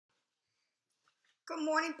Good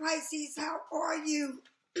morning, Pisces. How are you?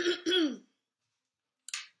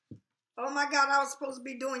 Oh my God, I was supposed to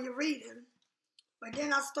be doing your reading. But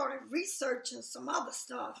then I started researching some other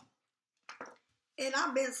stuff. And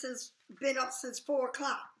I've been up since 4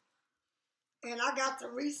 o'clock. And I got to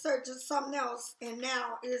researching something else, and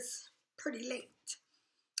now it's pretty late.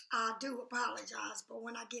 I do apologize, but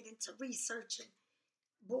when I get into researching,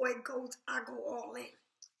 boy, I go all in.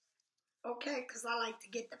 Okay? Because I like to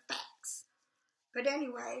get the facts. But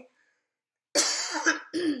anyway,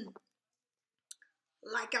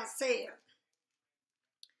 like I said,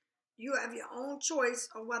 you have your own choice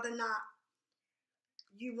of whether or not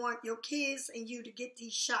you want your kids and you to get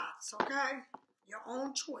these shots, okay? Your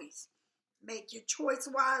own choice. Make your choice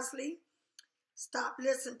wisely. Stop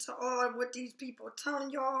listening to all what these people are telling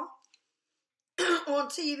y'all on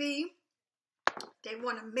TV. They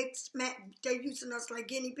want to they're using us like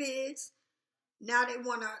guinea pigs. Now they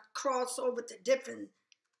want to cross over to different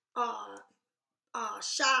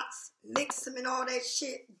shots, mix them and all that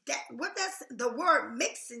shit. The word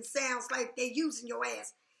mixing sounds like they're using your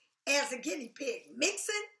ass as a guinea pig.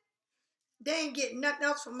 Mixing? They ain't getting nothing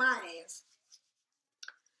else from my ass.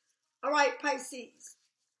 All right, Pisces.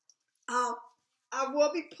 I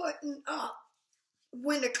will be putting up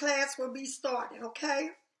when the class will be starting, okay?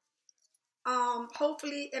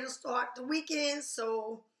 Hopefully it'll start the weekend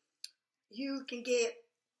so you can get,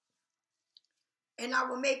 and I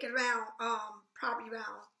will make it around, probably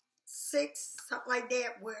around 6, something like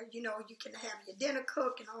that, where, you know, you can have your dinner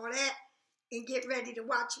cook and all that and get ready to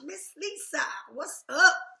watch Miss Lisa. What's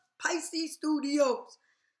up? Pisces Studios.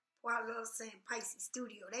 Well, I love saying Pisces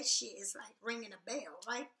Studio. That shit is like ringing a bell,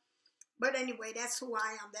 right? But anyway, that's who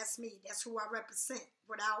I am. That's me. That's who I represent.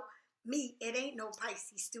 Without me, it ain't no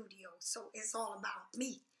Pisces Studio. So it's all about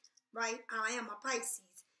me, right? I am a Pisces.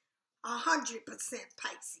 100%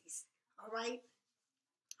 Pisces. All right?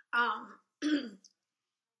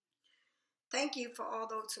 Thank you for all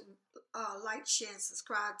those who like, share, and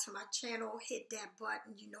subscribe to my channel. Hit that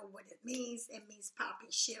button. You know what it means. It means popping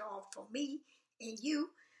shit off for me and you.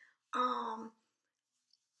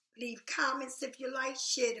 Leave comments if you like.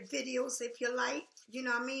 Share the videos if you like. You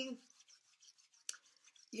know what I mean?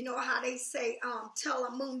 You know how they say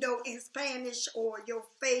Telemundo in Spanish, or your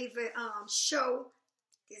favorite show.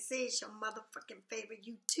 This is your motherfucking favorite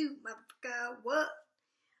you.To, motherfucker. What?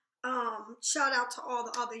 Shout out to all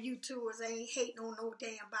the other YouTubers. I ain't hating on no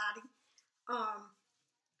damn body.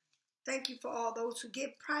 Thank you for all those who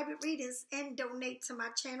give private readings and donate to my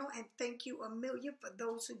channel. And thank you a million for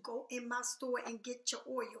those who go in my store and get your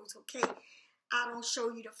oils, okay? I don't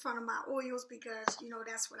show you the front of my oils because, you know,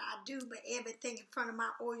 that's what I do. But everything in front of my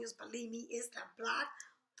oils, believe me, is the block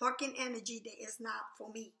fucking energy that is not for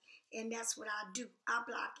me. And that's what I do. I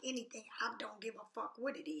block anything. I don't give a fuck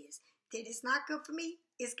what it is. That it's not good for me,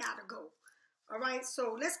 it's got to go. All right,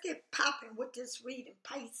 so let's get popping with this reading,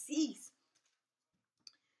 Pisces.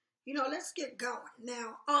 You know, let's get going.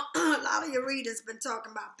 Now, a lot of your readers been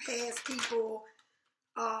talking about past people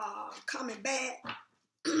coming back.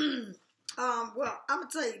 Well, I'm going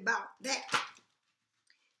to tell you about that.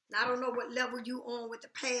 And I don't know what level you on with the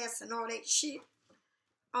past and all that shit.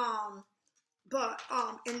 And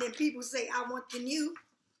then people say, I want the new.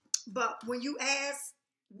 But when you ask,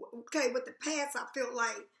 okay, with the past, I feel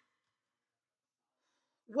like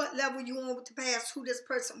what level you on with the past, who this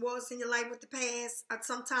person was in your life with the past.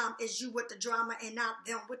 Sometimes it's you with the drama and not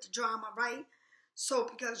them with the drama, right? So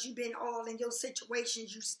because you've been all in your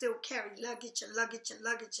situations, you still carry luggage and luggage and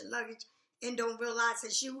luggage and luggage and don't realize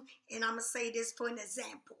it's you. And I'm going to say this for an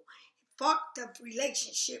example. Fuck the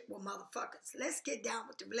relationship with motherfuckers. Let's get down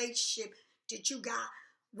with the relationship that you got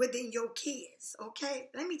within your kids, okay?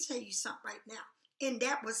 Let me tell you something right now. And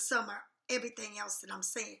that was summer everything else that I'm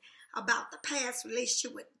saying about the past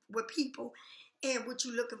relationship with people and what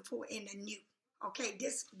you're looking for in the new. Okay,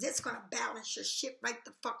 this gonna balance your shit right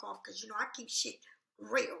the fuck off, because you know I keep shit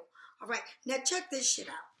real. All right, now check this shit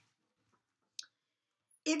out.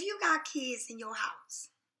 If you got kids in your house,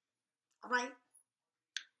 all right,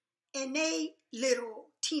 and they little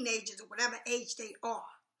teenagers or whatever age they are,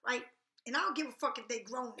 right, and I don't give a fuck if they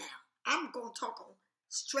grown now. I'm gonna talk on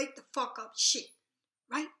straight the fuck up shit,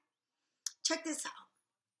 right? Check this out.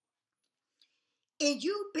 And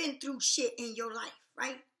you've been through shit in your life,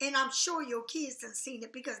 right? And I'm sure your kids done seen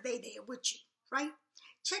it because they there with you, right?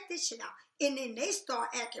 Check this shit out. And then they start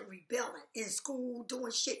acting rebelling in school,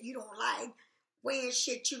 doing shit you don't like, wearing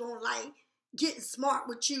shit you don't like, getting smart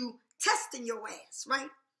with you, testing your ass, right?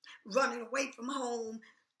 Running away from home,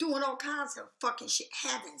 doing all kinds of fucking shit,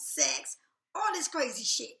 having sex, all this crazy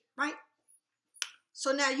shit, right?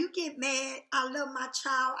 So now you get mad. I love my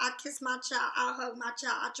child. I kiss my child. I hug my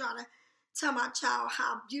child. I try to tell my child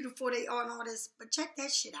how beautiful they are and all this. But check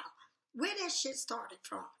that shit out. Where that shit started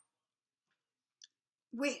from?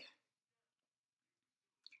 Where?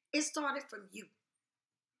 It started from you.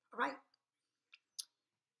 All right?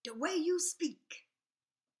 The way you speak.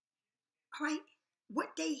 All right?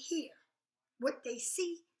 What they hear, what they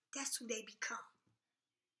see, that's who they become.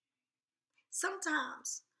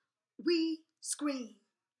 Sometimes we scream,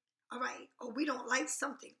 all right, or we don't like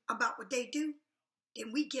something about what they do,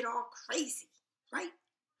 then we get all crazy, right?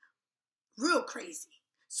 Real crazy.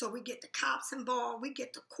 So we get the cops involved, we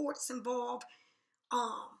get the courts involved,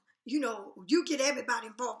 you get everybody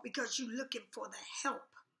involved because you're looking for the help.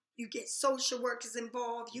 You get social workers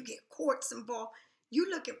involved, you get courts involved, you're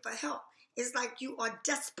looking for help. It's like you are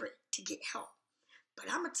desperate to get help. But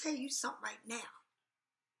I'm going to tell you something right now.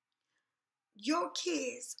 Your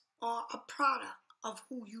kids are a product of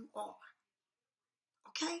who you are.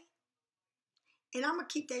 Okay? And I'm going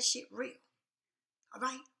to keep that shit real. All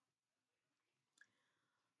right?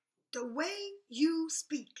 The way you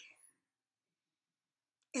speak,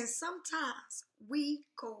 and sometimes we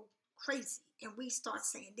go crazy and we start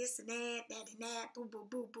saying this and that and that, boo, boo,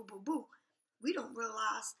 boo, boo, boo, boo. We don't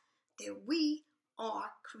realize that we are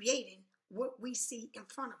creating what we see in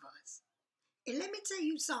front of us. And let me tell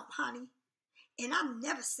you something, honey. And I'm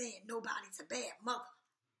never saying nobody's a bad mother.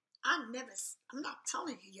 I'm not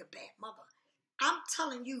telling you you're a bad mother. I'm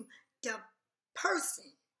telling you the person,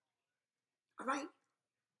 all right,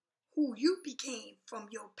 who you became from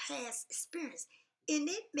your past experience. And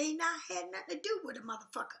it may not have nothing to do with a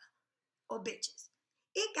motherfucker or bitches.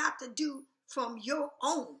 It got to do from your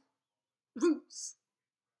own roots,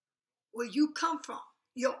 where you come from,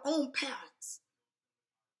 your own parents,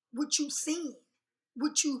 what you seen,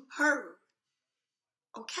 what you heard.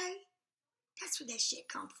 Okay? That's where that shit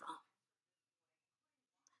come from.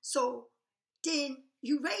 So then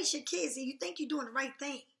you raise your kids and you think you're doing the right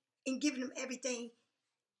thing and giving them everything,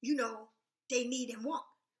 they need and want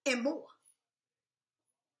and more.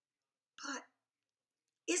 But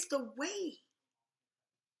it's the way.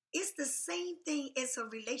 It's the same thing as a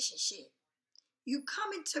relationship. You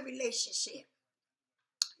come into a relationship.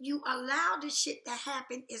 You allow the shit that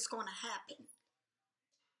happen is going to happen.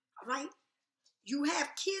 All right? You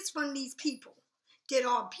have kids from these people that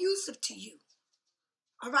are abusive to you.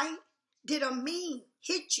 All right? That are mean,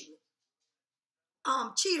 hit you,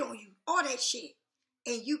 cheat on you, all that shit.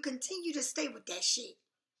 And you continue to stay with that shit.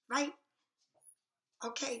 Right?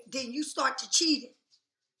 Okay, then you start to cheating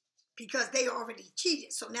because they already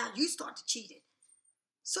cheated. So now you start to cheating.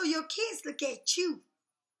 So your kids look at you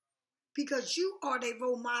because you are their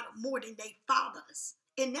role model more than their fathers.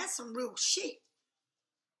 And that's some real shit.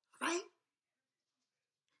 Right?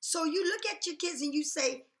 So you look at your kids and you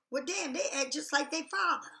say, well, damn, they act just like their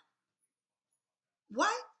father.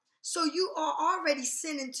 What? So you are already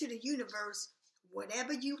sending to the universe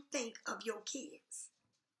whatever you think of your kids.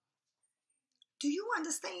 Do you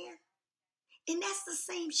understand? And that's the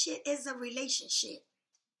same shit as a relationship.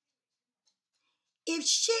 If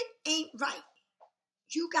shit ain't right,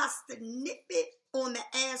 you got to nip it on the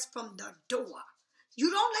ass from the door. You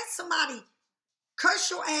don't let somebody curse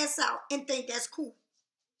your ass out and think that's cool.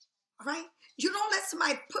 All right? You don't let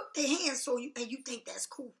somebody put their hands on you and you think that's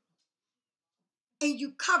cool. And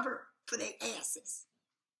you cover for their asses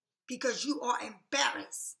because you are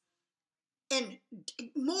embarrassed. And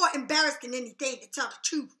more embarrassed than anything to tell the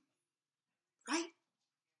truth. Right?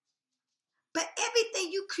 But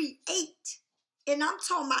everything you create, and I'm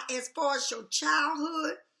talking about as far as your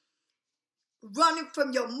childhood, running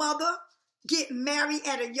from your mother, getting married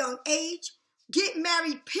at a young age, get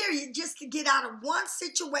married, period, just to get out of one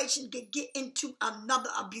situation to get into another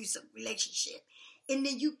abusive relationship. And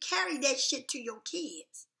then you carry that shit to your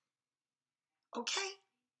kids. Okay?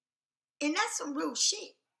 And that's some real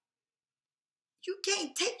shit. You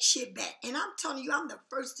can't take shit back. And I'm telling you, I'm the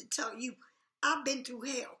first to tell you, I've been through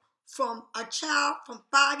hell. From a child from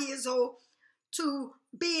 5 years old to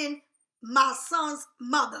being my son's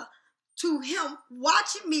mother, to him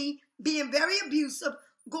watching me being very abusive,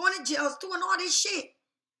 going to jail, doing all this shit.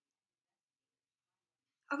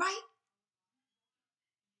 All right?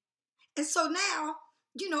 And so now,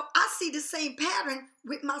 I see the same pattern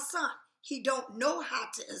with my son. He don't know how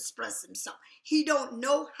to express himself. He don't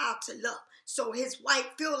know how to love. So his wife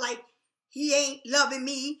feel like he ain't loving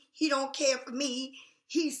me. He don't care for me.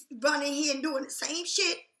 He's running here and doing the same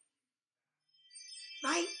shit.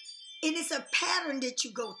 Right? And it's a pattern that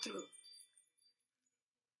you go through.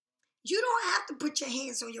 You don't have to put your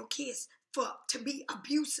hands on your kids to be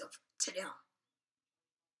abusive to them.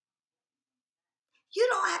 You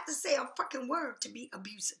don't have to say a fucking word to be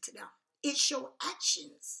abusive to them. It's your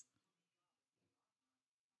actions.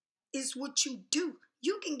 It's what you do.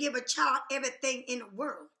 You can give a child everything in the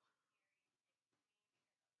world.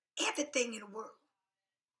 Everything in the world.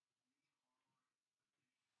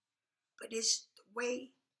 But it's the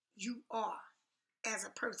way you are as a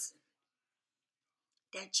person.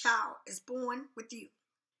 That child is born with you.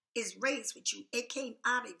 Is raised with you. It came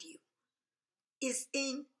out of you. It's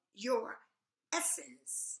in your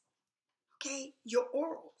essence. Okay? Your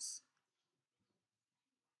orals.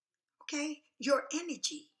 Okay? Your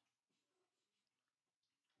energy.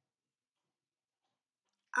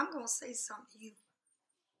 I'm going to say something to you.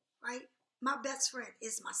 Right? My best friend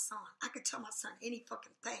is my son. I could tell my son any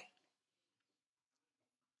fucking thing.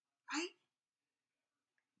 Right?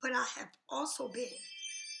 But I have also been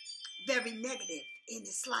very negative in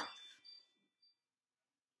his life.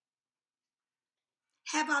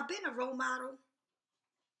 Have I been a role model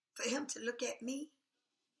for him to look at me?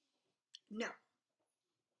 No.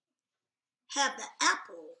 Have the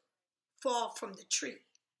apple fall from the tree?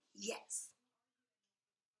 Yes.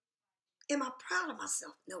 Am I proud of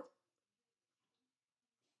myself? No.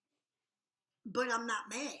 But I'm not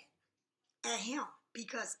mad at him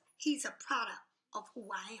because he's a product of who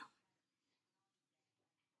I am.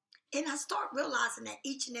 And I start realizing that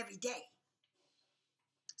each and every day.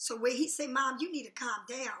 So when he say, Mom, you need to calm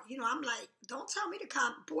down. You know, I'm like, don't tell me to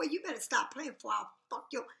calm. Boy, you better stop playing before I'll fuck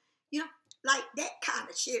your, you know, like that kind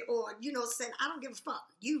of shit. Or, you know, saying, I don't give a fuck.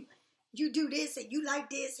 You do this and you like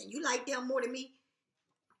this and you like them more than me.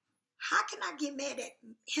 How can I get mad at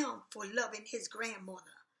him for loving his grandmother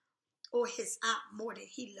or his aunt more than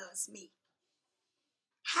he loves me?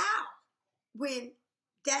 How? When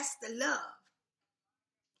that's the love,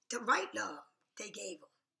 the right love they gave him.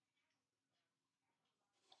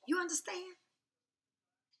 You understand?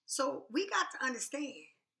 So we got to understand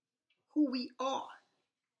who we are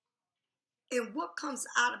and what comes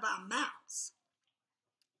out of our mouths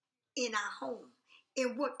in our home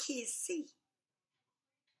and what kids see.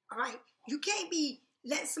 All right? You can't be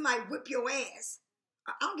letting somebody whip your ass.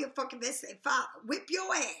 I don't give a fuck if that's their father. Whip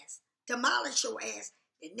your ass. Demolish your ass.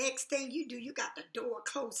 The next thing you do, you got the door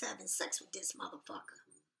closed having sex with this motherfucker.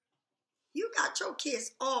 You got your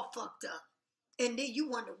kids all fucked up. And then you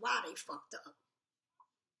wonder why they fucked up.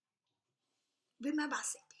 Remember I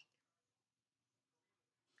said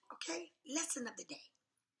that. Okay? Lesson of the day.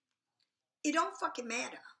 It don't fucking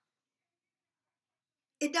matter.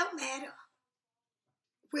 It don't matter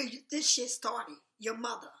where this shit started. Your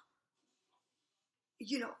mother.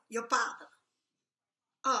 You know, your father.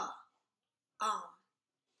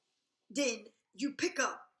 Then you pick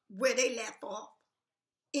up where they left off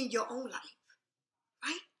in your own life.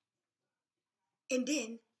 Right? And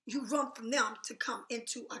then you run from them to come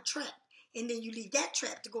into a trap. And then you leave that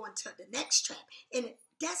trap to go into the next trap. And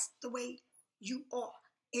that's the way you are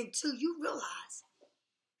until you realize,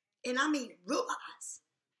 and I mean realize,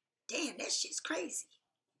 damn, that shit's crazy.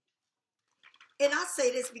 And I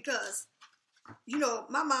say this because, you know,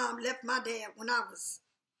 my mom left my dad when I was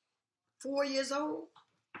 4 years old.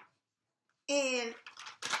 And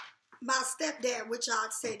my stepdad, which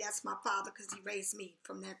I'd say that's my father because he raised me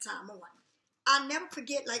from that time on. I never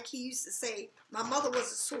forget, like he used to say, my mother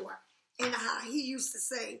was a sore, and how he used to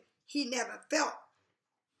say he never felt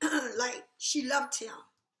like she loved him.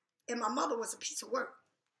 And my mother was a piece of work.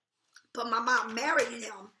 But my mom married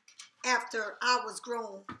him after I was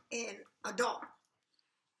grown and adult.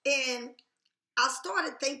 And I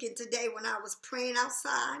started thinking today when I was praying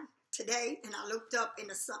outside today, and I looked up and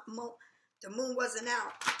the moon wasn't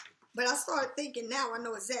out. But I started thinking now I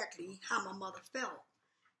know exactly how my mother felt.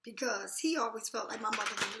 Because he always felt like my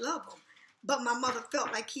mother didn't love him. But my mother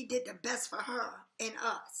felt like he did the best for her and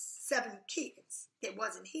us. 7 kids that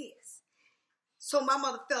wasn't his. So my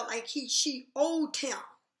mother felt like she owed him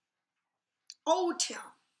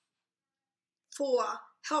for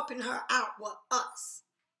helping her out with us.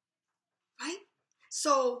 Right?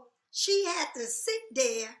 So she had to sit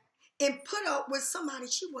there and put up with somebody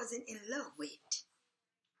she wasn't in love with.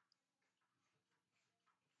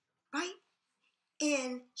 Right?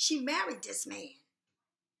 And she married this man.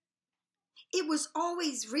 It was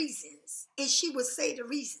always reasons. And she would say the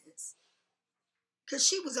reasons. Because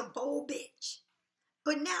she was a bold bitch.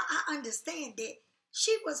 But now I understand that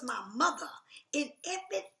she was my mother. And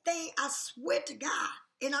everything, I swear to God,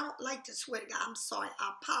 and I don't like to swear to God, I'm sorry,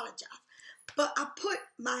 I apologize. But I put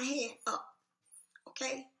my hand up.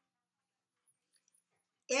 Okay?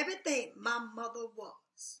 Everything my mother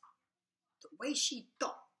was, the way she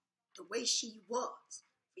thought, the way she was,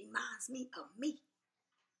 reminds me of me.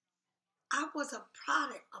 I was a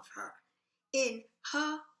product of her. And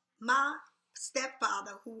my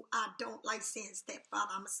stepfather, who I don't like saying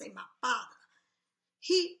stepfather, I'm going to say my father.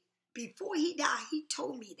 Before he died, he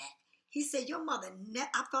told me that. He said,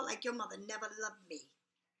 I felt like your mother never loved me.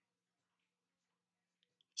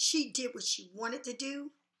 She did what she wanted to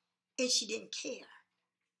do, and she didn't care.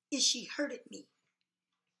 And she hurted me.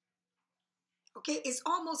 Okay, it's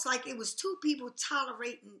almost like it was two people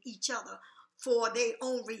tolerating each other for their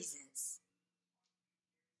own reasons.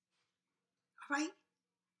 All right?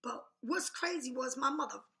 But what's crazy was my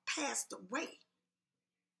mother passed away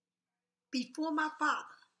before my father.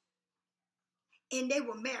 And they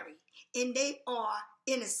were married. And they are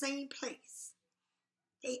in the same place.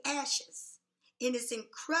 They ashes. And it's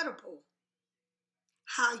incredible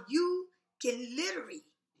how you can literally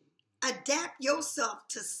adapt yourself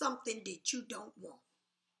to something that you don't want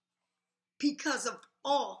because of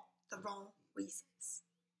all the wrong reasons.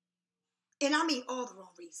 And I mean all the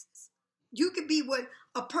wrong reasons. You could be with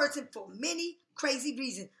a person for many crazy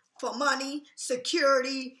reasons. For money,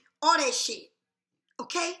 security, all that shit.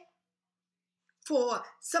 Okay? For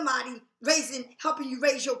somebody helping you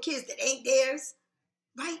raise your kids that ain't theirs.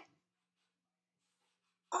 Right?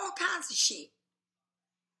 All kinds of shit.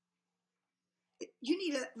 You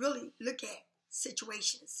need to really look at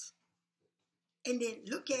situations. And then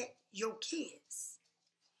look at your kids.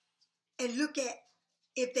 And look at,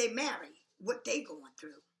 if they marry, what they going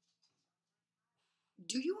through.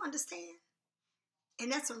 Do you understand?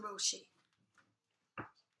 And that's some real shit.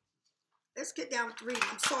 Let's get down with reading.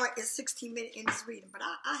 I'm sorry it's 16 minutes in this reading, but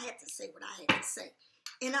I had to say what I had to say.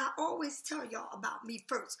 And I always tell y'all about me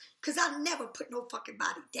first, because I never put no fucking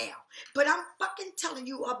body down. But I'm fucking telling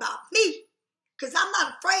you about me, because I'm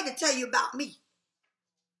not afraid to tell you about me.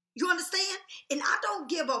 You understand? And I don't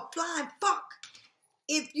give a flying fuck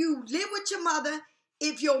if you live with your mother,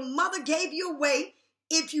 if your mother gave you away,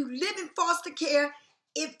 if you live in foster care,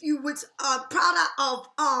 if you was a product of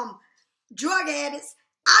drug addicts.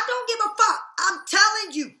 I don't give a fuck. I'm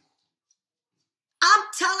telling you. I'm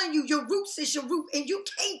telling you, your roots is your root, and you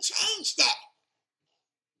can't change that.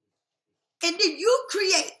 And then you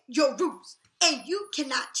create your roots, and you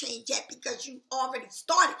cannot change that because you already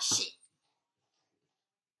started shit.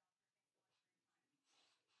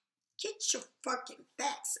 Get your fucking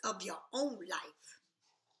facts of your own life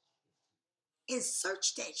and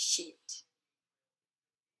search that shit.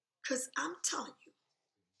 Because I'm telling you,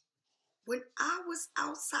 when I was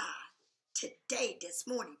outside today, this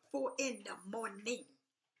morning, 4 in the morning,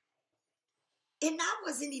 and I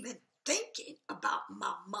wasn't even thinking about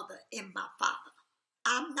my mother and my father.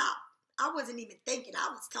 I wasn't even thinking. I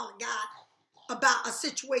was telling God about a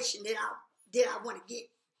situation that I want to get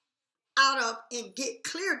out of and get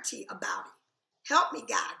clarity about it. Help me,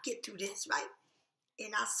 God, get through this, right?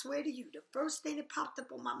 And I swear to you, the first thing that popped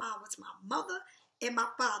up on my mind was my mother and my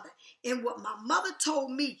father. And what my mother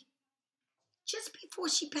told me just before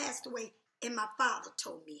she passed away, and my father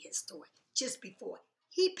told me his story just before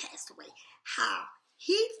he passed away, how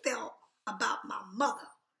he felt about my mother.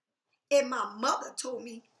 And my mother told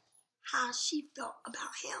me how she felt about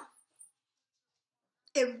him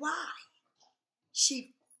and why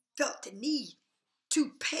she felt the need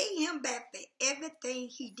to pay him back for everything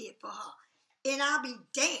he did for her. And I'll be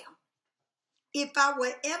damned if I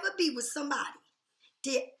would ever be with somebody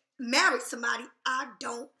that married somebody I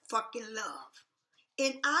don't fucking love.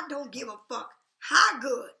 And I don't give a fuck how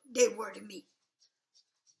good they were to me.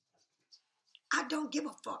 I don't give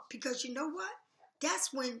a fuck, because you know what?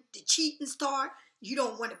 That's when the cheating start. You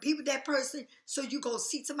don't want to be with that person, so you go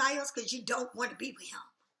see somebody else because you don't want to be with him.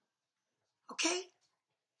 Okay?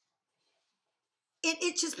 And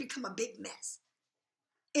it just become a big mess.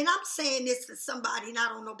 And I'm saying this to somebody, and I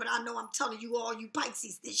don't know, but I know I'm telling you, all you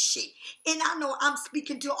Pisces, this shit. And I know I'm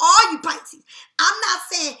speaking to all you Pisces. I'm not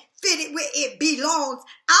saying fit it where it belongs.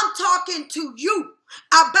 I'm talking to you,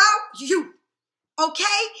 about you.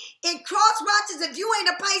 Okay? And cross watches, if you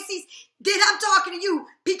ain't a Pisces, then I'm talking to you,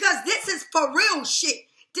 because this is for real shit.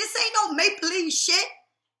 This ain't no make-believe shit.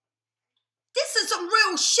 This is some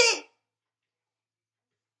real shit.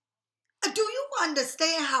 Do you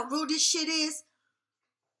understand how real this shit is?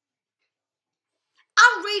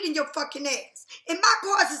 I'm reading your fucking ass. And my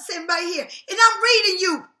cards are sitting right here. And I'm reading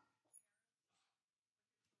you.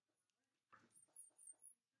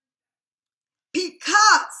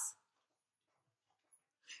 Because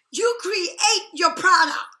you create your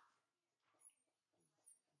product.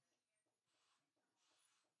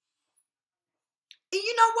 And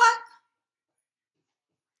you know what?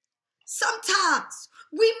 Sometimes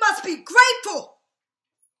we must be grateful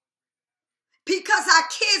because our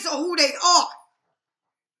kids are who they are.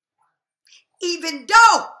 Even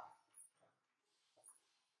though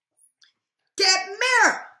that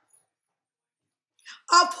mirror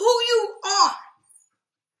of who you are,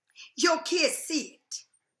 your kids see it.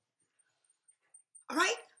 All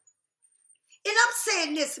right? And I'm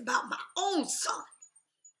saying this about my own son.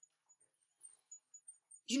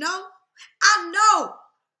 You know, I know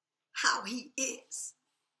how he is.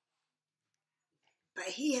 But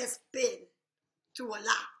he has been through a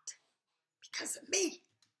lot because of me.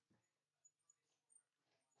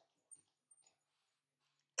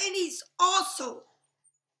 And he's also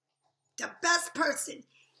the best person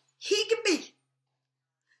he can be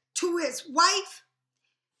to his wife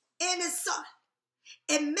and his son.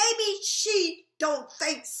 And maybe she don't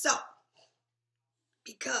think so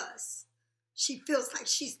because she feels like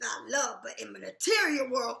she's not loved, but in the material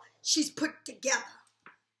world, she's put together.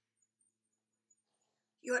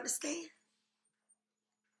 You understand?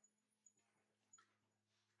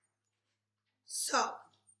 So,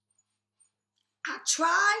 I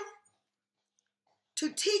try to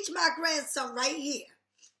teach my grandson right here,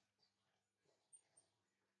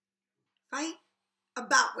 right,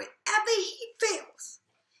 about whatever he feels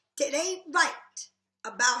that ain't right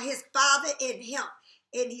about his father and him.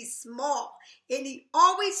 And he's small. And he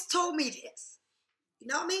always told me this. You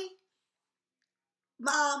know what I mean?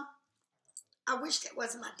 Mom, I wish that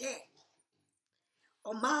wasn't my dad.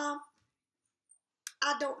 Or Mom,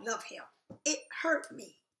 I don't love him. It hurt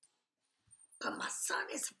me. But my son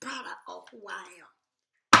is a product of who I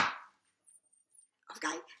am.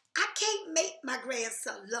 Okay? I can't make my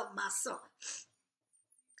grandson love my son.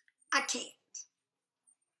 I can't.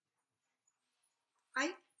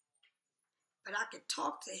 Right? But I can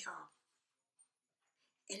talk to him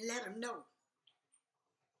and let him know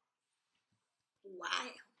who I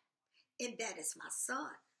am. And that is my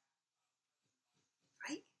son.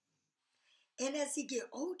 Right? And as he get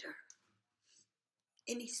older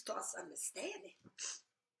and he starts understanding,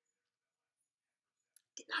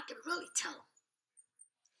 then I can really tell him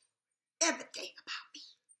everything about me.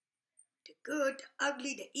 The good, the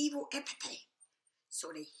ugly, the evil, everything. So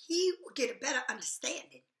that he will get a better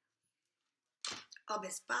understanding of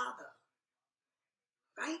his father.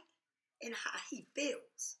 Right? And how he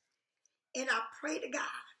feels. And I pray to God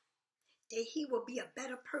that he will be a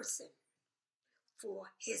better person for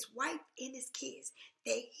his wife and his kids.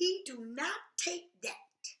 That he do not take that,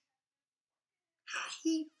 how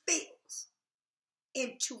he feels,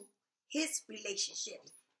 into his relationship.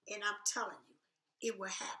 And I'm telling you, it will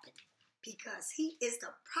happen. Because he is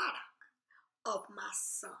the product of my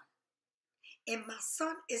son. And my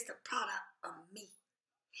son is the product of me.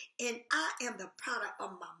 And I am the product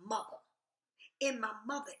of my mother. And my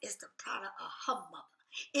mother is the product of her mother.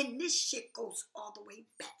 And this shit goes all the way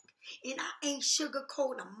back. And I ain't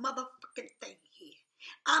sugarcoating a motherfucking thing here.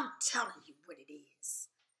 I'm telling you what it is.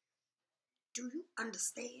 Do you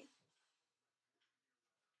understand?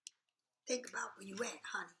 Think about where you at,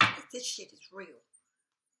 honey. Because this shit is real.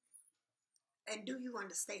 And do you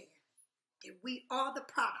understand that we are the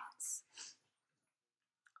products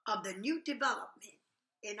of the new development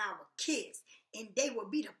in our kids, and they will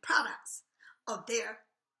be the products of their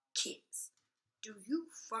kids? Do you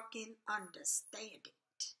fucking understand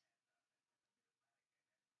it?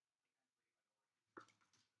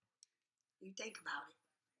 You think about it.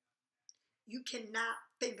 You cannot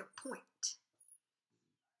finger point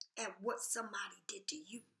at what somebody did to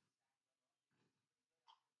you,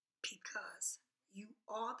 because you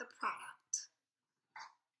are the product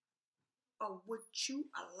of what you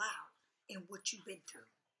allowed and what you've been through.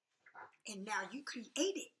 And now you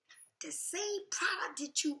created the same product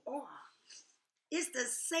that you are. It's the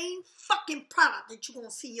same fucking product that you're going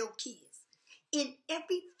to see your kids. In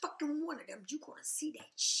every fucking one of them, you're going to see that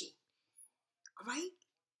shit. All right?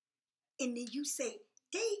 And then you say,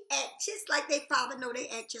 they act just like their father. No, they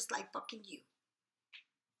act just like fucking you.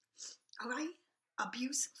 All right?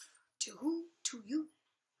 Abusive. To who? To you.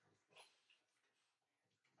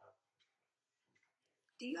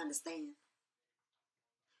 Do you understand?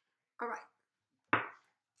 All right.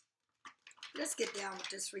 Let's get down with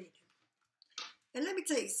this reading. And let me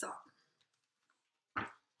tell you something.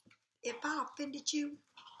 If I offended you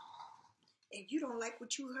and you don't like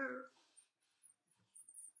what you heard,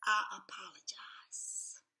 I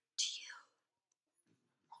apologize to you.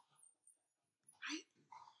 Right?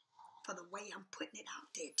 For the way I'm putting it out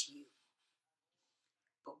there to you.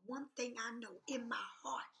 But one thing I know in my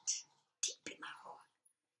heart, deep in my heart,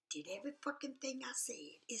 that every fucking thing I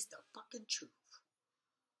said is the fucking truth.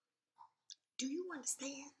 Do you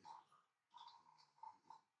understand?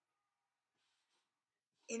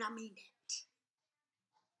 And I mean that.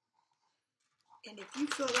 And if you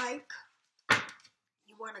feel like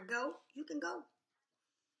you want to go, you can go.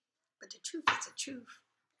 But the truth is the truth.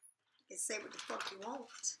 You can say what the fuck you want.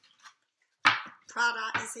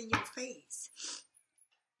 Prada is in your face.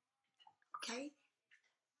 Okay?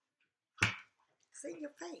 It's in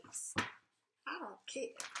your face. I don't care.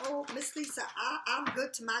 Oh, Miss Lisa, I'm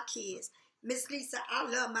good to my kids. Miss Lisa, I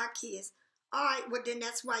love my kids. All right, well then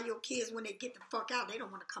that's why your kids, when they get the fuck out, they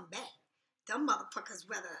don't want to come back. Them motherfuckers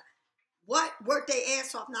rather work their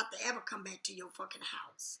ass off not to ever come back to your fucking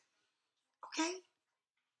house. Okay?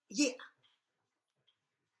 Yeah.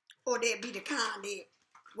 Or they'd be the kind that,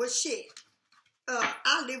 well shit,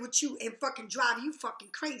 I'll live with you and fucking drive you fucking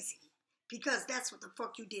crazy. Because that's what the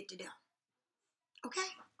fuck you did to them. Okay?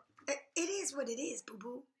 It is what it is,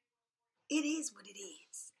 boo-boo. It is what it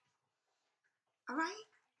is. All right?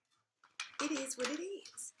 It is what it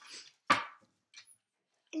is.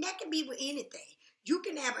 And that can be with anything. You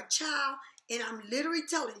can have a child, and I'm literally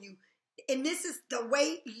telling you, and this is the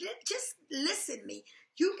way, just listen to me.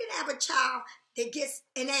 You can have a child that gets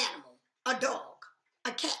an animal, a dog,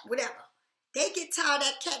 a cat, whatever. They get tired of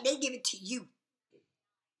that cat, they give it to you.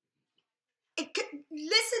 And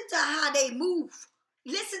listen to how they move.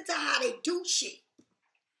 Listen to how they do shit.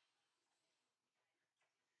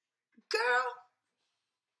 Girl,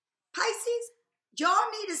 Pisces,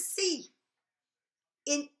 y'all need to see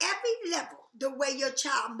in every level the way your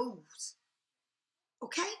child moves.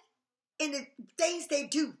 Okay? And the things they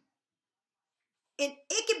do. And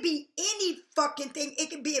it can be any fucking thing. It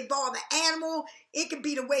can be involving an animal. It can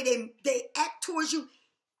be the way they act towards you.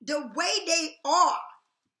 The way they are.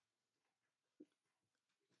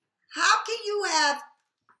 How can you have,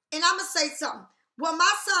 and I'm going to say something. Well,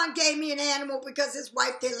 my son gave me an animal because his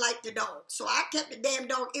wife didn't like the dog. So I kept the damn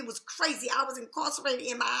dog. It was crazy. I was incarcerated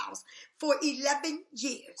in my house for 11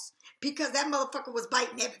 years because that motherfucker was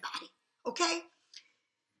biting everybody. Okay?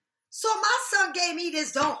 So my son gave me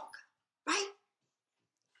this dog, right?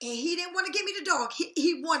 And he didn't want to give me the dog.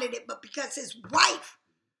 He wanted it, but because his wife,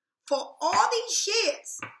 for all these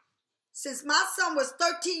years, since my son was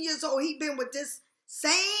 13 years old, he been with this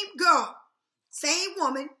same girl, same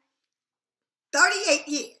woman, 38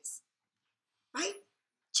 years, right?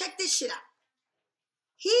 Check this shit out.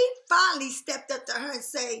 He finally stepped up to her and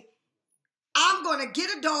say, I'm going to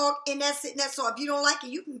get a dog and that's it and that's all. If you don't like it,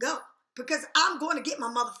 you can go because I'm going to get my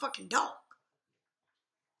motherfucking dog,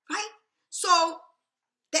 right? So,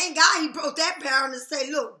 thank God he broke that barrier and say,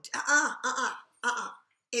 look,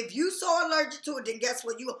 If you so allergic to it, then guess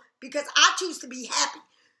what? Because I choose to be happy.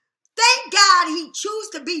 Thank God he chose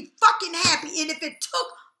to be fucking happy. And if it took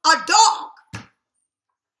a dog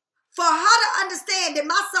for her to understand that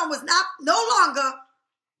my son was no longer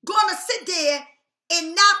going to sit there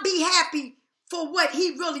and not be happy for what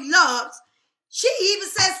he really loves, she even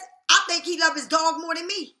says, I think he loves his dog more than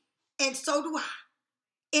me. And so do I.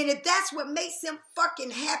 And if that's what makes him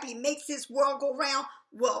fucking happy, makes this world go round,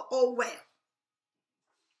 well, oh well.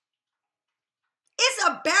 It's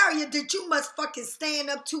a barrier that you must fucking stand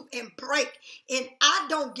up to and break. And I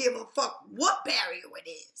don't give a fuck what barrier it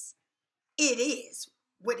is. It is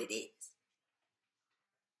what it is.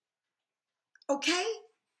 Okay?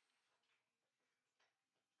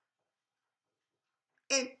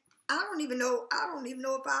 And I don't even know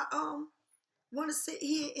if I want to sit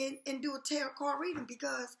here and do a tarot card reading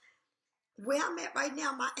because where I'm at right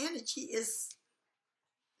now, my energy is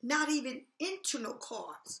not even into no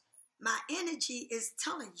cards. My energy is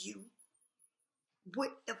telling you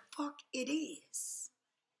what the fuck it is.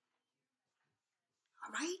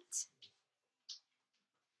 All right?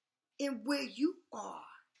 And where you are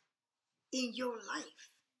in your life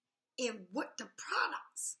and what the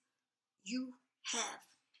products you have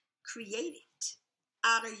created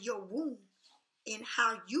out of your womb and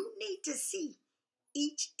how you need to see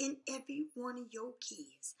each and every one of your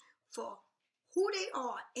kids for who they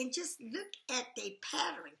are and just look at their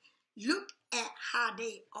pattern. Look at how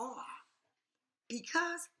they are.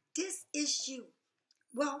 Because this is you.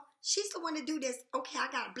 Well, she's the one to do this. Okay, I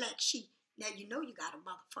got a black sheep. Now you know you got a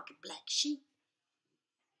motherfucking black sheep.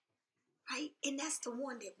 Right? And that's the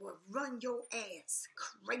one that will run your ass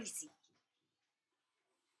crazy.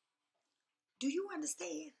 Do you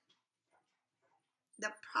understand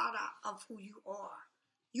the product of who you are?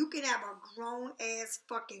 You can have a grown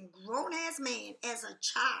ass man as a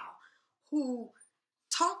child who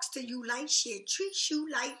talks to you like shit, treats you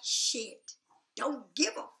like shit, don't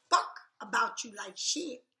give a fuck about you like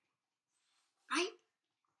shit, right?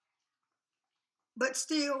 But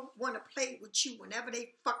still want to play with you whenever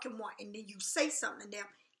they fucking want. And then you say something to them,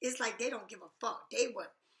 it's like they don't give a fuck. They would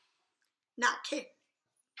not care.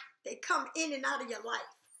 They come in and out of your life.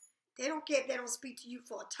 They don't care if they don't speak to you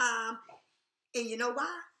for a time. And you know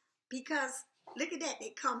why? Because Look at that. They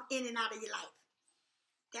come in and out of your life.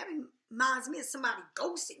 That reminds me of somebody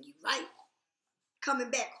ghosting you, right? Coming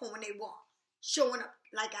back home when they want. Showing up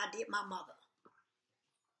like I did my mother.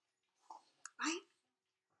 Right?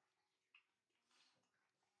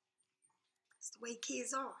 That's the way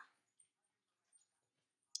kids are.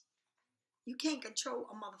 You can't control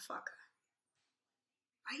a motherfucker.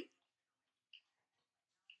 Right?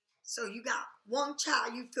 So you got one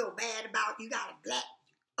child you feel bad about. You got a black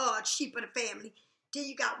sheep of the family. Then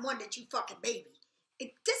you got one that you fucking baby.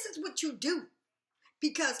 And this is what you do.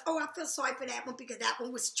 Because, I feel sorry for that one because that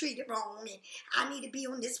one was treated wrong. And I need to be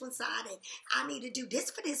on this one side. And I need to do this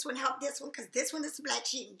for this one, help this one. Because this one is a black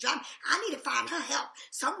sheep and drum. I need to find her help.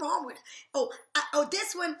 Something wrong with her.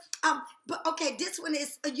 This one, but okay, this one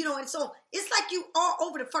is, and so it's like you all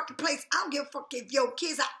over the fucking place. I don't give a fuck if your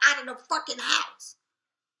kids are out of the fucking house.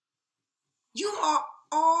 You are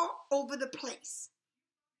all over the place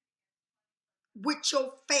with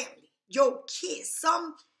your family, your kids.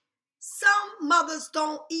 Some mothers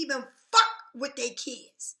don't even fuck with their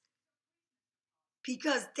kids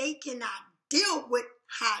because they cannot deal with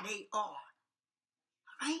how they are. All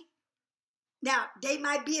right? Now, they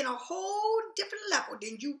might be in a whole different level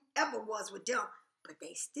than you ever was with them, but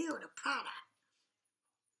they still the product.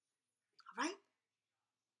 All right?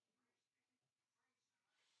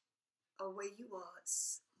 Or where you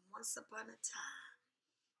was once upon a time.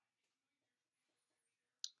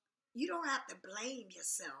 You don't have to blame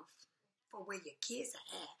yourself for where your kids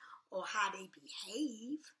are at or how they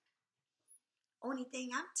behave. Only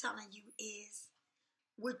thing I'm telling you is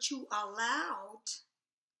what you allowed,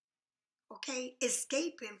 okay,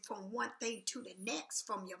 escaping from one thing to the next,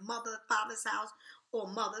 from your mother, father's house, or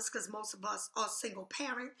mothers, because most of us are single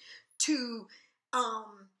parent, to a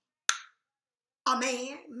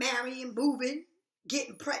man marrying, moving,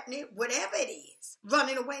 getting pregnant, whatever it is,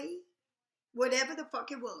 running away, whatever the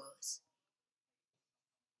fuck it was.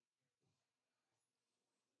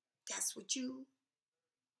 That's what you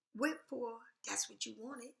went for. That's what you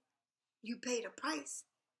wanted. You paid a price.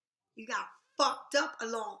 You got fucked up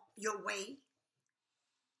along your way.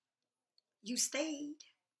 You stayed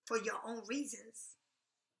for your own reasons.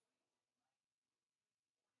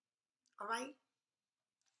 All right?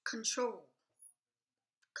 Control.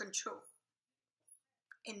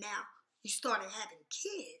 And now you started having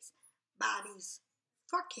kids by these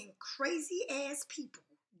fucking crazy ass people,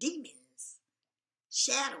 demons,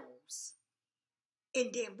 shadows.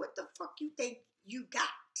 And then what the fuck you think you got?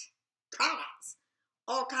 Products.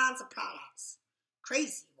 All kinds of products.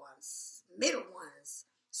 Crazy ones, middle ones,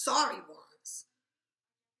 sorry ones.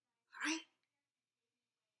 All right?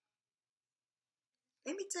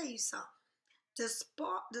 Let me tell you something. The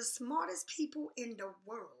smartest people in the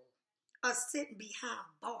world are sitting behind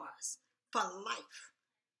bars for life.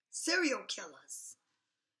 Serial killers.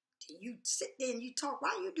 You sit there and you talk.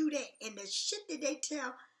 Why you do that? And the shit that they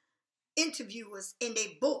tell interviewers in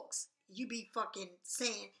their books, you be fucking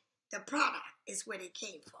saying the product is where they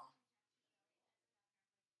came from.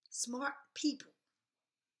 Smart people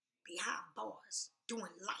behind bars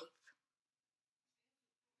doing life.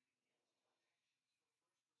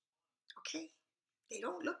 Okay? They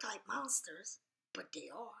don't look like monsters, but they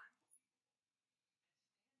are.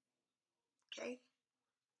 Okay?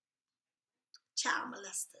 Child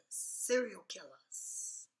molesters, serial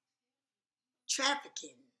killers,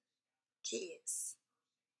 trafficking kids,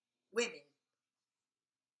 women.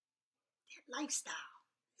 That lifestyle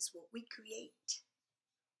is what we create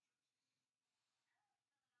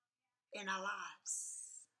in our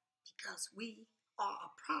lives because we are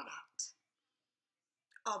a product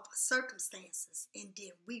of circumstances, and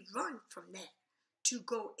then we run from that to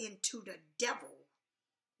go into the devil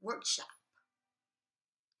workshop,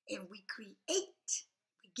 and we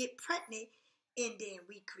get pregnant, and then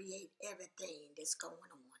we create everything that's going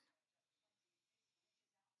on.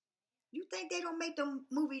 You think they don't make them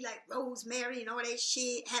movie like Rosemary and all that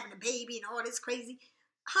shit, having a baby and all this crazy?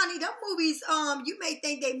 Honey, them movies, you may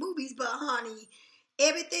think they movies, but honey,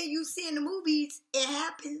 everything you see in the movies, it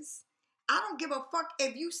happens. I don't give a fuck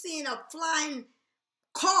if you seeing a flying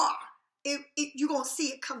car, if you gonna see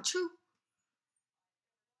it come true.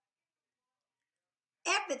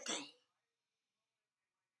 Everything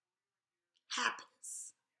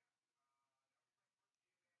happens.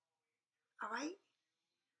 All right?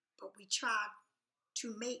 But we try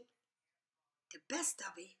to make the best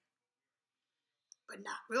of it, but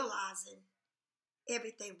not realizing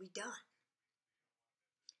everything we done.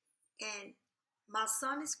 And my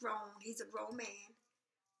son is grown. He's a grown man.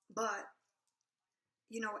 But,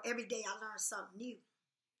 every day I learn something new.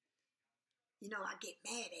 I get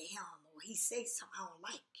mad at him or he say something I don't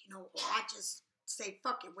like, you know, or I just say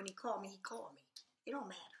fuck it. When he called me, he called me. It don't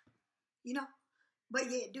matter, you know. But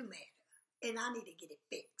yeah, it do matter. And I need to get it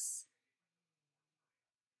fixed.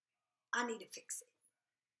 I need to fix it.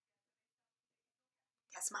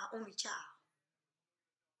 That's my only child.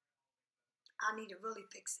 I need to really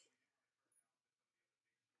fix it.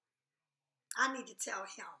 I need to tell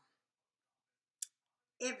him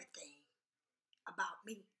everything about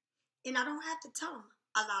me. And I don't have to tell him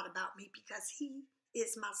a lot about me because he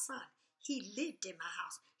is my son. He lived in my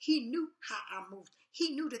house. He knew how I moved.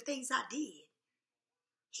 He knew the things I did.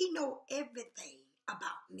 He know everything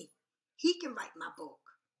about me. He can write my book.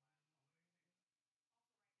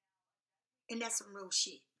 And that's some real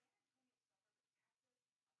shit.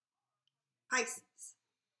 Pisces.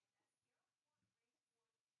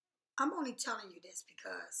 I'm only telling you this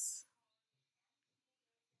because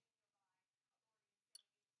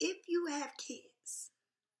if you have kids,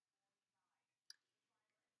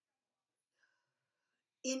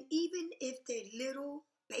 and even if they're little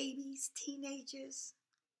babies, teenagers,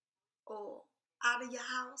 or out of your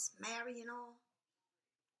house, married and all,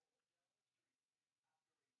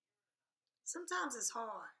 sometimes it's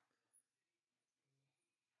hard.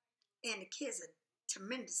 And the kids are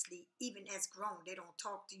tremendously, even as grown, they don't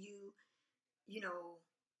talk to you. You know,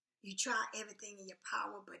 you try everything in your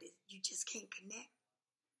power, but you just can't connect.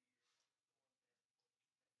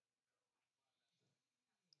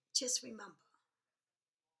 Just remember,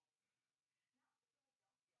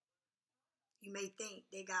 you may think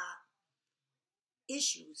they got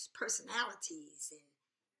issues, personalities, and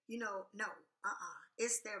you know, no,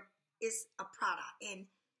 it's a product, and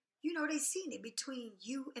you know they seen it between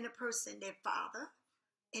you and a person, their father,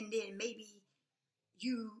 and then maybe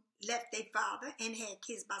you left their father and had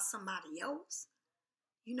kids by somebody else.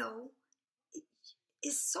 You know,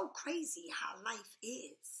 it's so crazy how life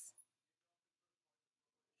is.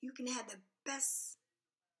 You can have the best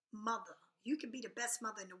mother. You can be the best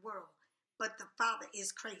mother in the world, but the father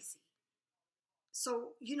is crazy.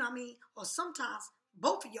 So, you know what I mean? Or sometimes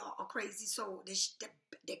both of y'all are crazy, so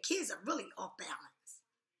the kids are really off balance.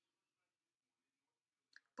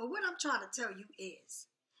 But what I'm trying to tell you is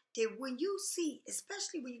that when you see,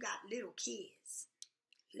 especially when you got little kids,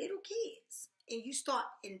 and you start,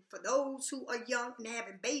 and for those who are young and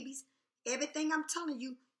having babies, everything I'm telling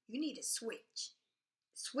you, you need to switch.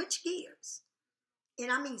 Switch gears.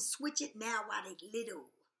 And I mean switch it now while they're little.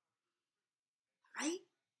 Right?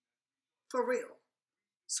 For real.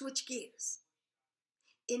 Switch gears.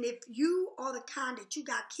 And if you are the kind that you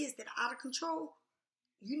got kids that are out of control,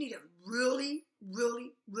 you need to really,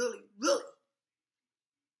 really, really, really.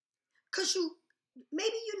 Because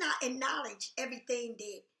maybe you not acknowledge everything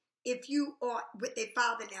that if you are with their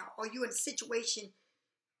father now, or you in a situation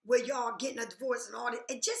where y'all getting a divorce and all that,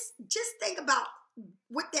 and just think about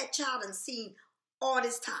what that child has seen all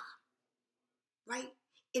this time, right?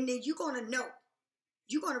 And then you're going to know,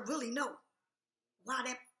 you're going to really know why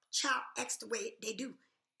that child acts the way they do.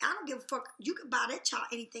 I don't give a fuck. You can buy that child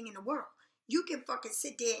anything in the world. You can fucking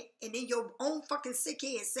sit there and in your own fucking sick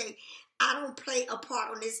head say, I don't play a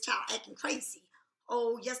part on this child acting crazy.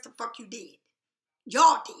 Oh, yes, the fuck you did.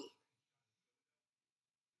 Y'all did.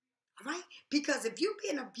 All right? Because if you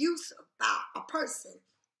being abusive by a person,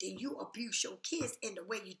 then you abuse your kids in the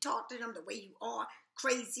way you talk to them, the way you are,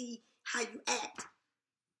 crazy, how you act.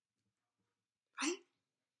 Right?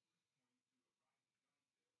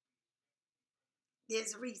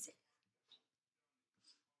 There's a reason.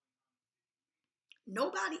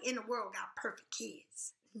 Nobody in the world got perfect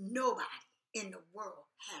kids. Nobody in the world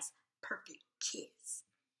has perfect kids.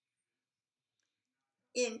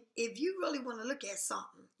 And if you really want to look at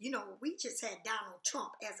something, you know, we just had Donald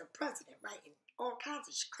Trump as a president, right? And all kinds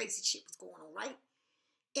of crazy shit was going on, right?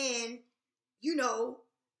 And, you know,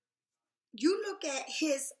 you look at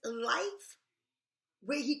his life,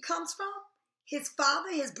 where he comes from, his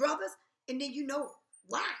father, his brothers, and then you know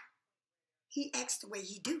why he acts the way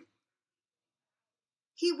he do.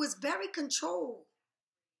 He was very controlled.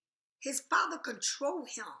 His father controlled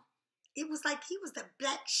him. It was like he was the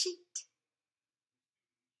black sheep.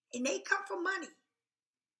 And they come from money,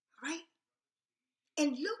 right?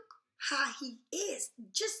 And look how he is.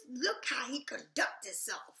 Just look how he conducts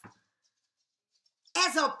himself.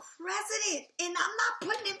 As a president, and I'm not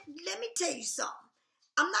putting him, let me tell you something.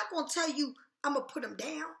 I'm not going to tell you I'm going to put him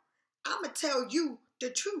down. I'm going to tell you the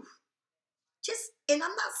truth. And I'm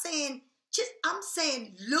not saying, I'm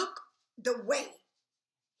saying look the way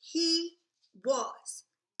he was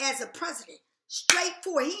as a president.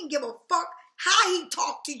 Straightforward. He didn't give a fuck how he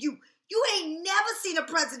talked to you. You ain't never seen a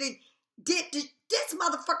president this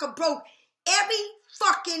motherfucker broke every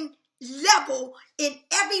fucking level in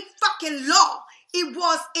every fucking law it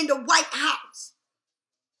was in the White House.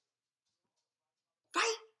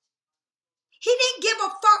 Right? He didn't give a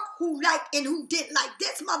fuck who liked and who didn't like.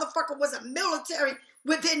 This motherfucker was a military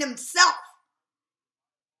within himself.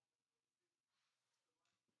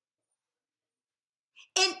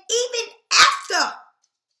 And even after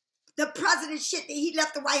the president shit that he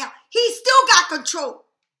left the White House, he still got control.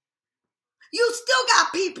 You still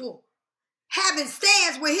got people having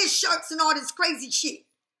stands with his shirts and all this crazy shit.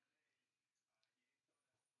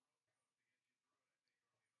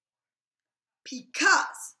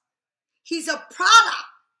 Because he's a product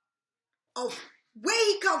of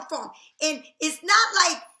where he come from. And it's not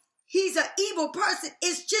like he's an evil person.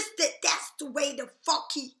 It's just that that's the way the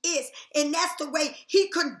fuck he is. And that's the way he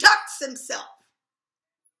conducts himself.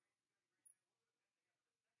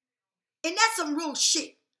 And that's some real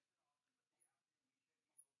shit.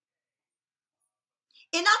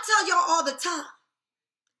 And I tell y'all all the time,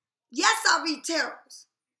 yes, I read tarots.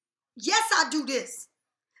 Yes, I do this.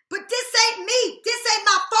 But this ain't me. This ain't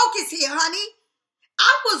my focus here, honey.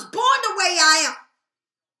 I was born the way I am.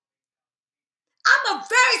 I'm a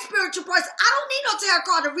very spiritual person. I don't need no tarot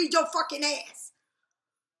card to read your fucking ass.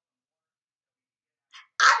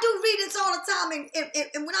 I do readings all the time,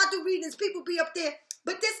 and when I do readings, people be up there.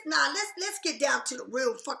 But let's get down to the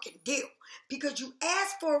real fucking deal. Because you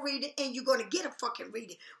ask for a reading and you're going to get a fucking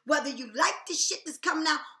reading. Whether you like the shit that's coming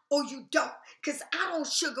out or you don't. Because I don't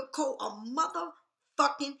sugarcoat a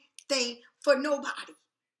motherfucking thing for nobody.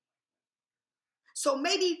 So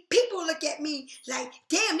maybe people look at me like,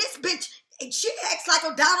 damn, this bitch, she acts like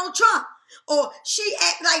a Donald Trump. Or she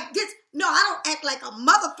act like this. No, I don't act like a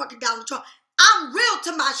motherfucking Donald Trump. I'm real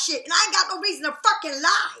to my shit. And I ain't got no reason to fucking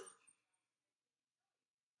lie.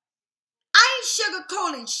 I ain't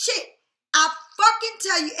sugarcoating shit. I fucking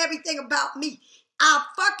tell you everything about me. I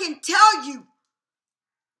fucking tell you.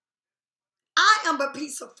 I am a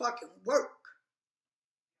piece of fucking work.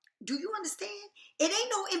 Do you understand? It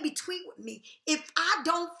ain't no in between with me. If I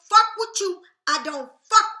don't fuck with you, I don't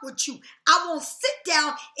fuck with you. I won't sit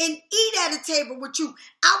down and eat at a table with you.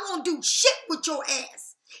 I won't do shit with your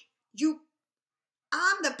ass.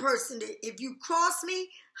 I'm the person that if you cross me,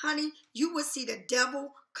 honey, you will see the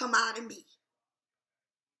devil come out of me.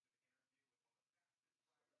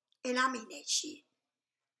 And I mean that shit.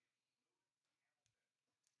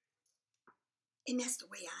 And that's the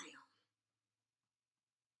way I am.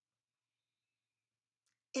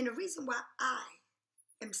 And the reason why I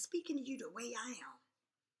am speaking to you the way I am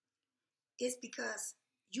is because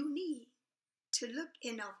you need to look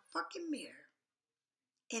in a fucking mirror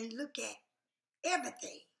and look at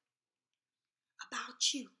everything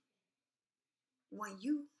about you when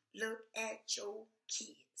you look at your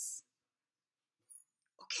kids.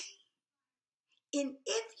 Okay? And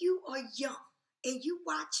if you are young and you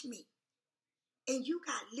watch me and you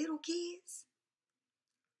got little kids,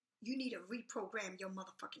 you need to reprogram your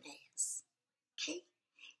motherfucking ass. Okay?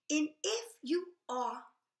 And if you are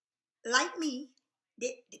like me,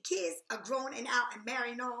 the kids are growing and out and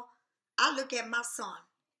marrying all, I look at my son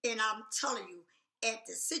and I'm telling you, at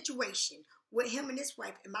the situation with him and his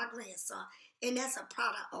wife and my grandson, and that's a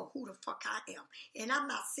product of who the fuck I am. And I'm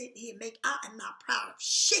not sitting here I am not proud of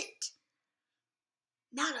shit.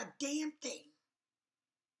 Not a damn thing.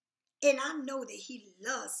 And I know that he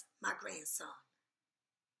loves my grandson.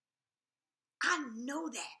 I know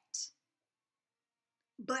that.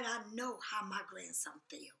 But I know how my grandson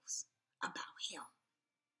feels about him.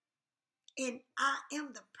 And I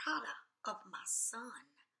am the product of my son.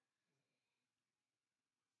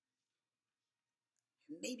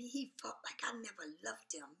 Maybe he felt like I never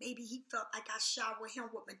loved him. Maybe he felt like I showered him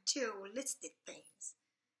with materialistic things.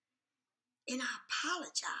 And I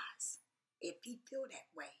apologize if he feel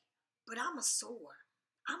that way. But I'm a sower.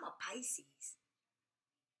 I'm a Pisces.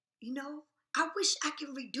 You know, I wish I could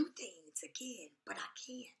redo things again, but I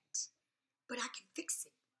can't. But I can fix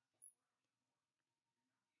it.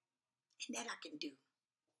 And that I can do.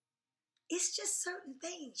 It's just certain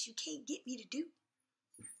things you can't get me to do.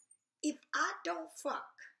 If I don't fuck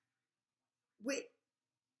with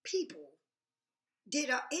people that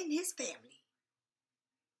are in his family,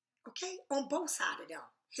 okay, on both sides of them,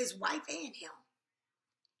 his wife and him,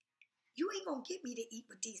 you ain't gonna get me to eat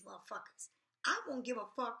with these motherfuckers. I won't give a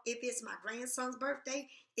fuck if it's my grandson's birthday,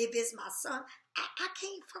 if it's my son. I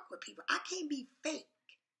can't fuck with people. I can't be fake.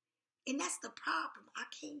 And that's the problem. I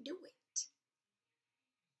can't do it.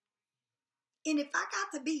 And if I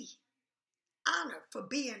got to be honored for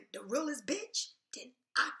being the realest bitch, then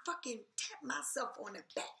I fucking tap myself on the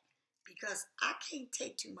back because I can't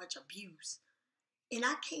take too much abuse. And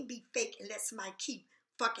I can't be fake and let somebody keep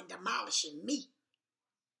fucking demolishing me.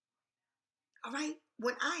 All right?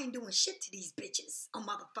 When I ain't doing shit to these bitches or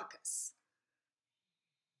motherfuckers.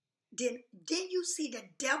 Then you see the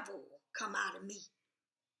devil come out of me.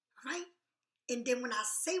 All right? And then when I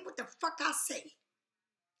say what the fuck I say,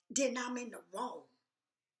 then I'm in the wrong.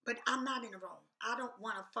 But I'm not in the wrong. I don't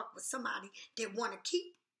want to fuck with somebody that want to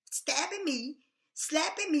keep stabbing me,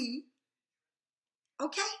 slapping me.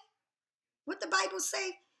 Okay? What the Bible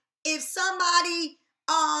say? If somebody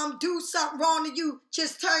do something wrong to you,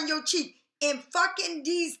 just turn your cheek. In fucking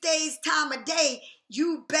these days, time of day,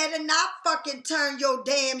 you better not fucking turn your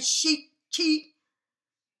damn cheek.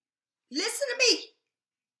 Listen to me.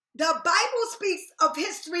 The Bible speaks of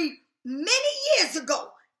history many years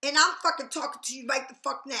ago. And I'm fucking talking to you right the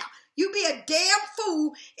fuck now. You be a damn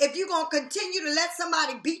fool if you gonna continue to let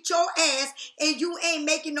somebody beat your ass and you ain't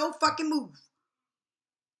making no fucking move.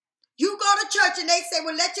 You go to church and they say,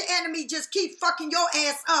 well, let your enemy just keep fucking your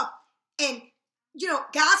ass up. And, you know,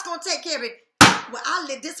 God's gonna take care of it. Well, I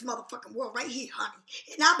live this motherfucking world right here, honey.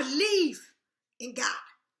 And I believe in God.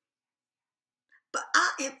 But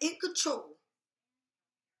I am in control.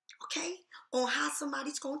 Okay? On how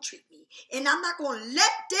somebody's going to treat me. And I'm not going to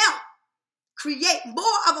let them create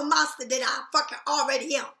more of a monster than I fucking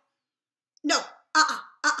already am. No.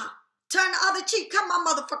 Turn the other cheek. Come my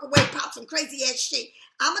motherfucking way, pop some crazy ass shit.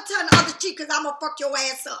 I'm going to turn the other cheek because I'm going to fuck your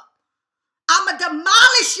ass up. I'm going to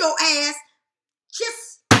demolish your ass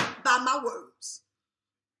just by my words.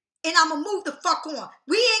 And I'm going to move the fuck on.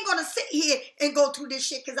 We ain't going to sit here and go through this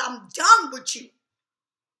shit because I'm done with you.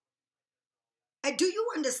 And do you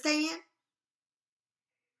understand?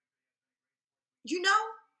 You know,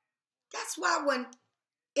 that's why when,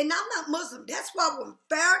 and I'm not Muslim, that's why when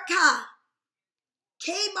Farrakhan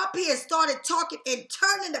came up here and started talking and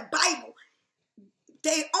turning the Bible,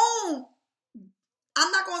 they own,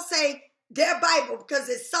 I'm not going to say their Bible because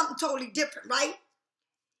it's something totally different, right?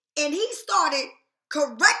 And he started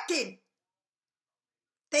correcting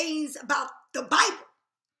things about the Bible.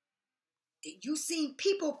 You seen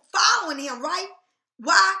people following him, right?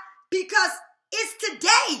 Why? Because it's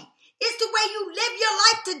today. It's the way you live your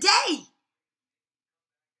life today.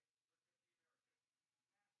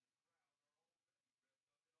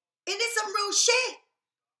 And it's some real shit.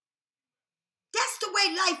 That's the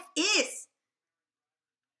way life is.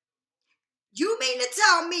 You mean to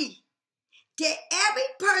tell me that every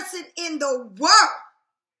person in the world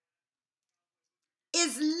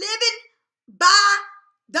is living by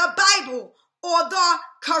the Bible or the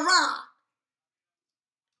Quran?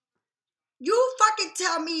 You fucking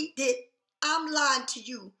tell me that I'm lying to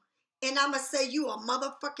you and I'm going to say you a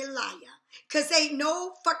motherfucking liar. Because ain't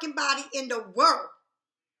no fucking body in the world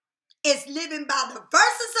is living by the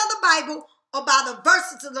verses of the Bible or by the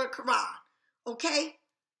verses of the Quran. Okay?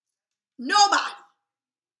 Nobody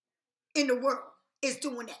in the world is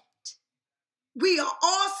doing that. We are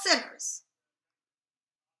all sinners.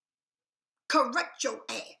 Correct your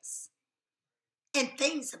ass and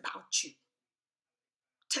things about you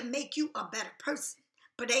to make you a better person.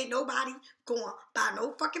 But ain't nobody going by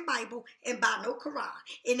no fucking Bible and by no Quran.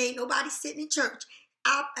 And ain't nobody sitting in church.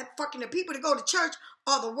 Fucking the people that go to church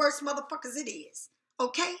are the worst motherfuckers it is.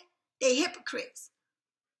 Okay? They hypocrites.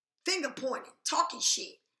 Finger pointing, talking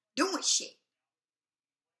shit, doing shit.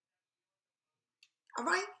 All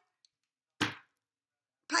right?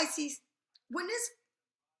 Pisces, when this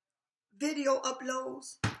video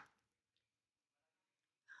uploads,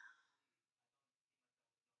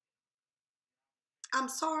 I'm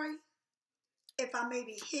sorry if I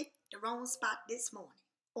maybe hit the wrong spot this morning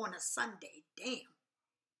on a Sunday. Damn.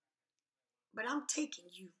 But I'm taking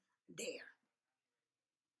you there.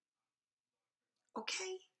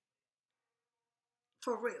 Okay?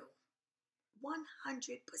 For real.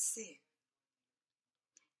 100%.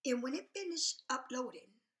 And when it finished uploading,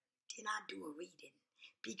 then I do a reading.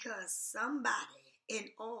 Because somebody in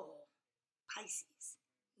all Pisces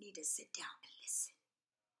need to sit down and listen.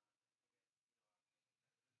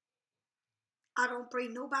 I don't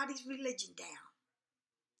bring nobody's religion down.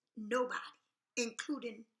 Nobody.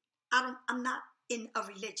 Including, I'm not in a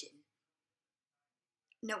religion.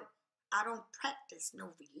 No, I don't practice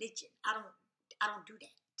no religion. I don't do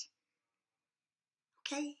that.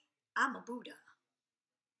 Okay? I'm a Buddha.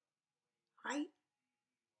 Right?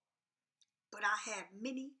 But I have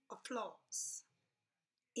many flaws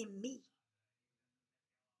in me.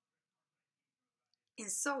 And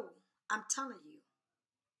so, I'm telling you,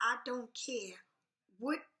 I don't care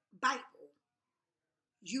what Bible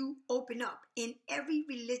you open up in every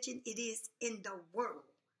religion it is in the world.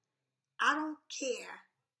 I don't care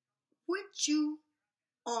what you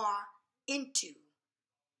are into.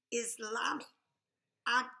 Islamic,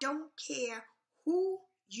 I don't care who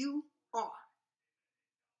you are.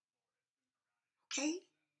 Okay?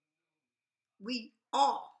 We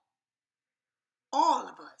all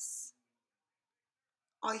of us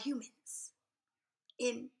are humans.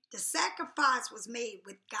 And the sacrifice was made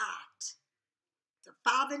with God, the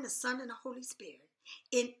Father and the Son and the Holy Spirit.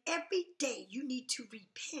 And every day you need to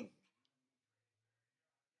repent.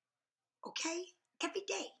 Okay? Every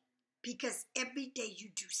day. Because every day you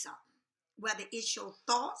do something. Whether it's your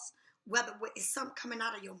thoughts, whether it's something coming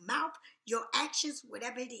out of your mouth, your actions,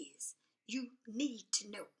 whatever it is. You need to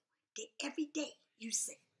know that every day you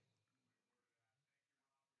sin.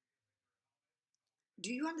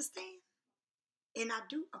 Do you understand? And I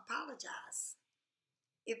do apologize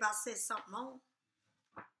if I said something wrong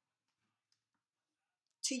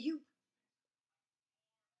to you.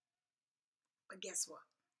 But guess what?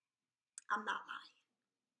 I'm not lying.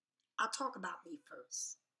 I talk about me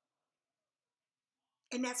first.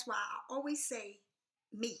 And that's why I always say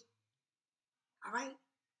me. All right?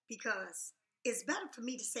 Because it's better for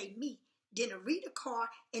me to say me than to read a card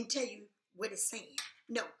and tell you what it's saying.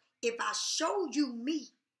 No. If I show you me,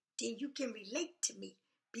 then you can relate to me.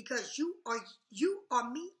 Because you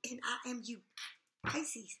are me and I am you.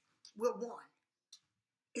 Pisces, we're one.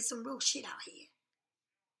 It's some real shit out here.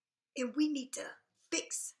 And we need to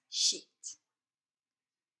fix shit.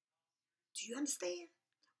 Do you understand?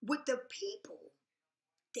 With the people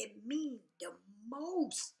that mean the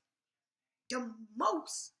most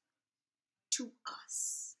to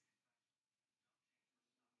us.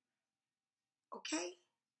 Okay?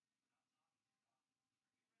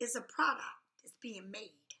 It's a product that's being made.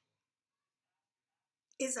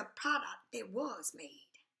 It's a product that was made.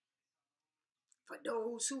 For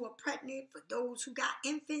those who are pregnant, for those who got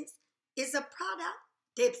infants, it's a product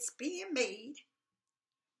that's being made.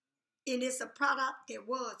 And it's a product that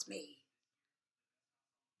was made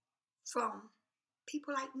from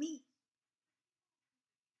people like me.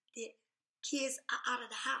 The kids are out of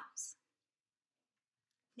the house.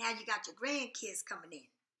 Now you got your grandkids coming in.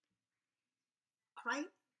 All right?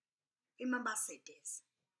 Remember I said this.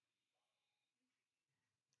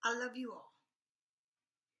 I love you all.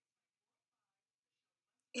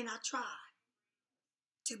 And I try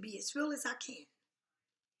to be as real as I can.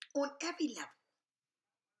 On every level.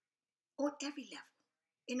 On every level.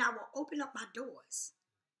 And I will open up my doors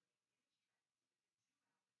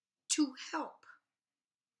to help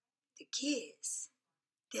the kids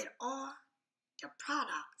that are the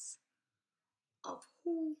products of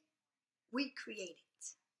who we created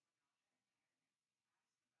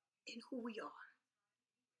and who we are.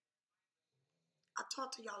 I'll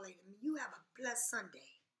talk to y'all later. You have a blessed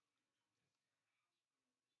Sunday.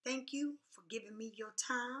 Thank you for giving me your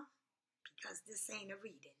time because this ain't a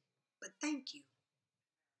reading. But thank you.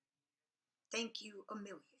 Thank you a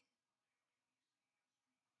million.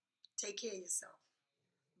 Take care of yourself.